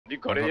You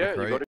got it yet?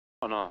 You got it?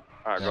 Oh no.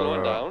 Alright, go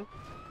on down.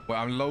 Wait,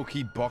 I'm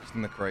low-key boxed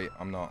in the crate.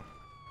 I'm not.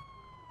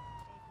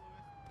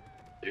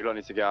 You don't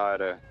need to get out of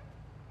there.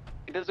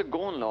 There's a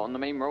gauntlet on the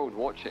main road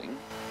watching.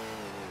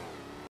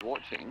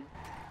 Focus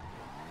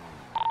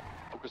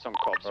on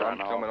cops right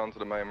now. I'm coming onto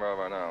the main road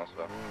right now,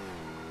 so.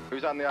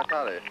 Who's on the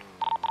alley?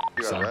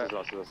 You guys, right?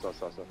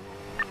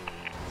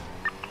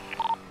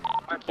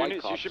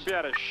 Units, you should be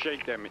able to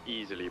shake them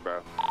easily,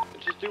 bro.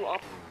 Just do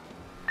up.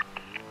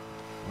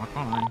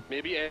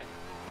 Maybe A.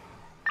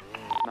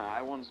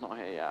 Nah, one's not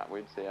here yet.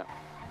 We'd see it.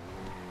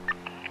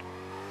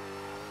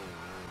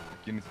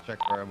 You need to check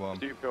for everyone.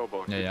 Do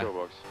pillbox. Yeah.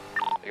 Pillbox.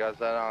 You guys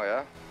there now,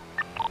 yeah?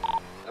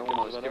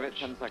 Almost. Give it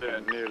 10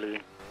 seconds. Yeah, nearly.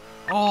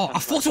 Oh, I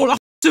fucked one. I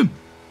fucked him.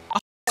 I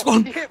fucked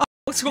one.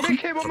 You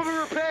came on with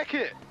a repair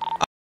kit.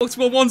 Fucked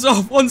one. One's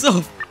off.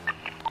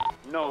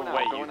 No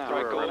way, you now,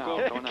 threw go it. now.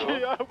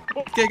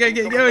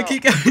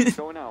 Keep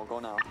going. Go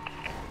now.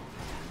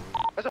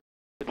 There's a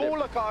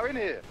baller car in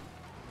here.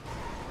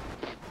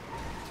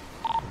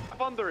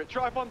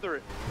 Drive under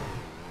it.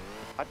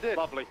 I did.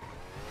 Lovely.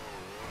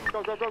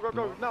 Go.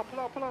 Now, pull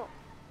out.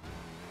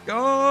 Go.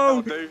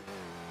 That'll do.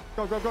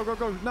 Go.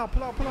 Now,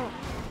 pull out.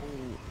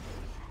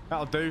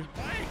 That'll do.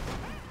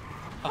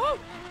 I'm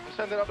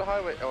sending up the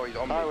highway. Oh, he's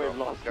on me. Highway bro.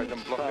 blocked. Guys,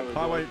 I'm blocking.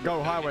 Highway,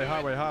 go.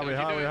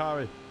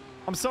 Highway.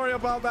 I'm sorry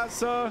about that,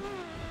 sir.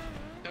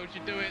 Don't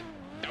you do it.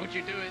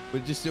 We're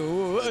just.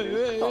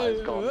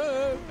 It's gone.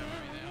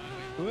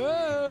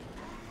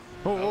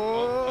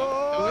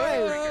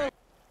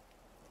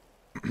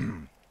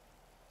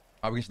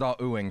 We can start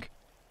oohing.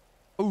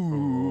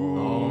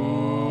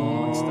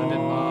 Oh, extended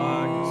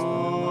mag.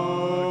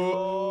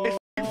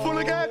 It's full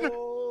again.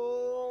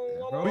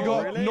 We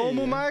got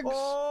normal mags,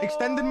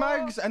 extended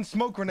mags, and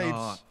smoke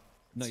grenades.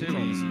 No,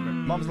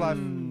 Mom's life.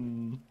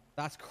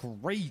 That's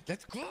great.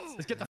 Let's go.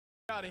 Let's get the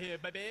out of here,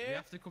 baby. We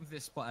have to come to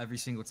this spot every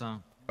single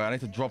time. I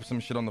need to drop some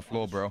shit on the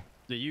floor, bro.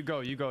 Yeah, you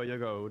go.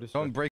 Don't break.